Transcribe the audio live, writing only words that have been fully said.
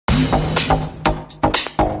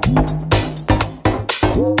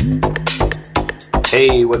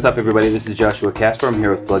Hey, what's up everybody? This is Joshua Casper. I'm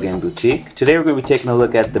here with Plugin Boutique. Today we're going to be taking a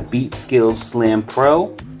look at the BeatSkillz Slam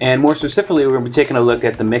Pro, and more specifically we're going to be taking a look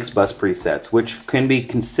at the mix bus presets, which can be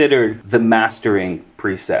considered the mastering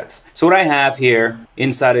presets. So what I have here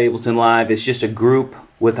inside of Ableton Live is just a group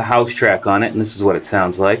with a house track on it, and this is what it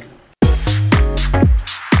sounds like.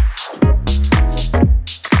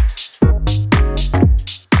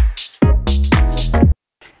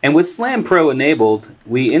 And with Slam Pro enabled,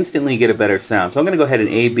 we instantly get a better sound. So I'm going to go ahead and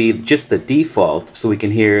A/B just the default so we can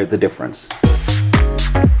hear the difference.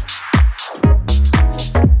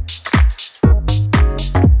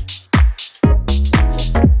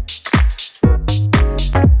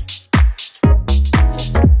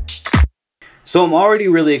 So I'm already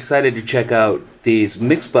really excited to check out these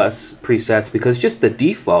mix bus presets because just the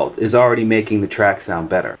default is already making the track sound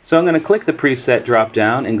better. So I'm going to click the preset drop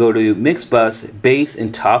down and go to mix bus bass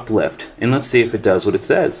and top lift, and let's see if it does what it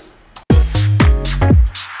says.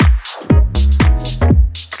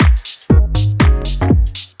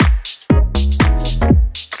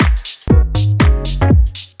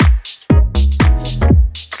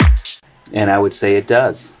 And I would say it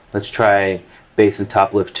does. Let's try bass and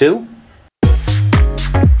top lift 2.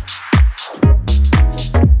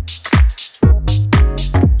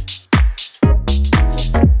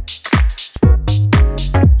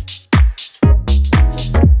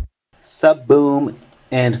 Sub boom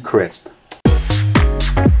and crisp.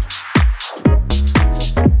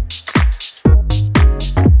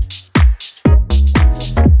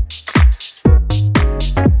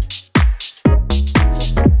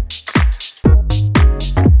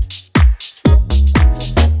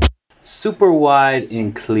 Super wide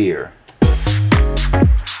and clear.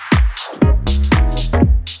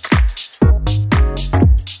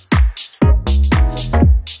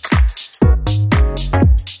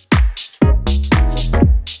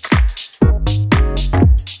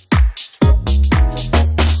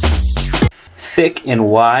 Thick and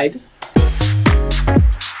wide.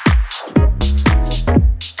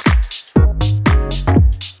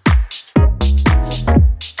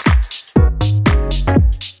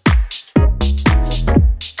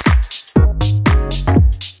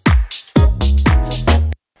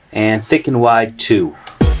 And thick and wide too.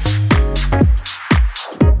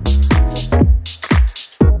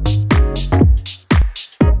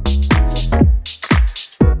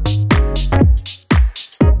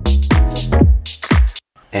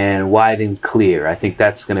 And wide and clear. I think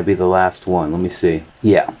that's going to be the last one. Let me see.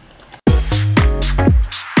 Yeah.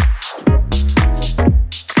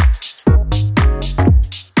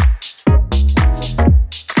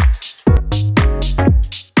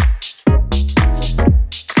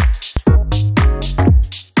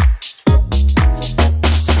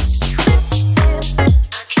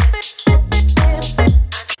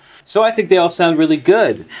 So I think they all sound really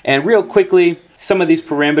good. And real quickly, some of these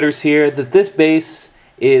parameters here, that this bass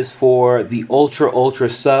is for the ultra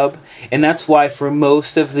sub, and that's why for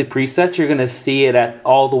most of the presets you're going to see it at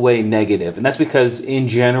all the way negative, and that's because in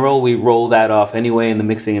general we roll that off anyway in the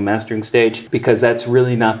mixing and mastering stage because that's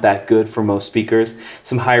really not that good for most speakers.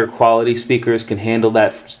 Some higher quality speakers can handle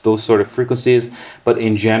those sort of frequencies, but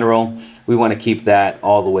in general we want to keep that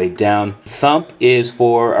all the way down. Thump is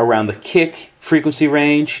for around the kick frequency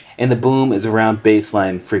range, and the boom is around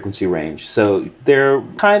baseline frequency range. So they're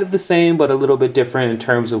kind of the same, but a little bit different in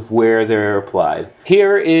terms of where they're applied.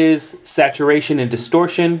 Here is saturation and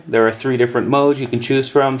distortion. There are 3 different modes you can choose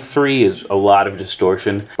from. 3 is a lot of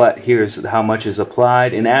distortion, but here's how much is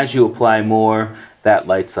applied, and as you apply more, that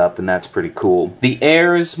lights up, and that's pretty cool. The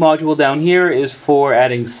AIRZ module down here is for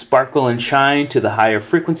adding sparkle and shine to the higher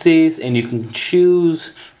frequencies, and you can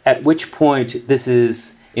choose at which point this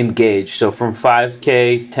is engaged. So from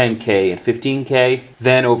 5K, 10K, and 15K.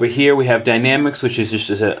 Then over here we have dynamics, which is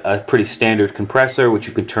just a pretty standard compressor, which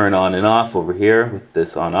you can turn on and off over here with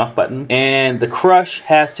this on-off button. And the crush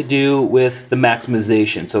has to do with the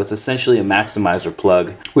maximization. So it's essentially a maximizer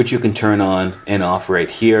plug, which you can turn on and off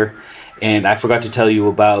right here. And I forgot to tell you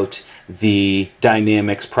about the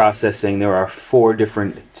dynamics processing. There are 4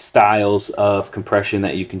 different styles of compression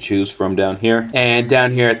that you can choose from down here. And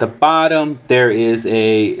down here at the bottom there is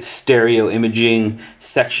a stereo imaging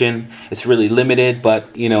section. It's really limited,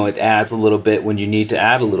 but you know, it adds a little bit when you need to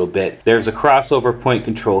add a little bit. There's a crossover point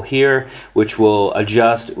control here which will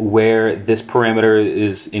adjust where this parameter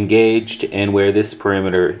is engaged and where this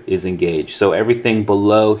parameter is engaged. So everything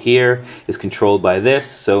below here is controlled by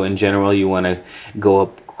this. So in general you want to go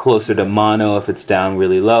up closer to mono if it's down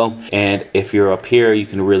really low, and if you're up here you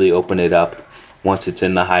can really open it up once it's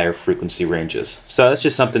in the higher frequency ranges. So that's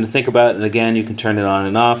just something to think about, and again you can turn it on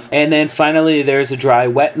and off. And then finally there's a dry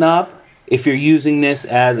wet knob. If you're using this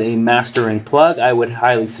as a mastering plug, I would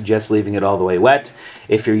highly suggest leaving it all the way wet.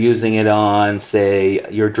 If you're using it on, say,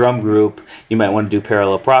 your drum group, you might want to do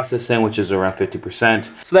parallel processing, which is around 50%.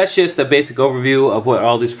 So that's just a basic overview of what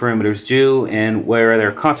all these parameters do and where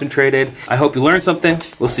they're concentrated. I hope you learned something.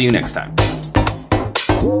 We'll see you next time.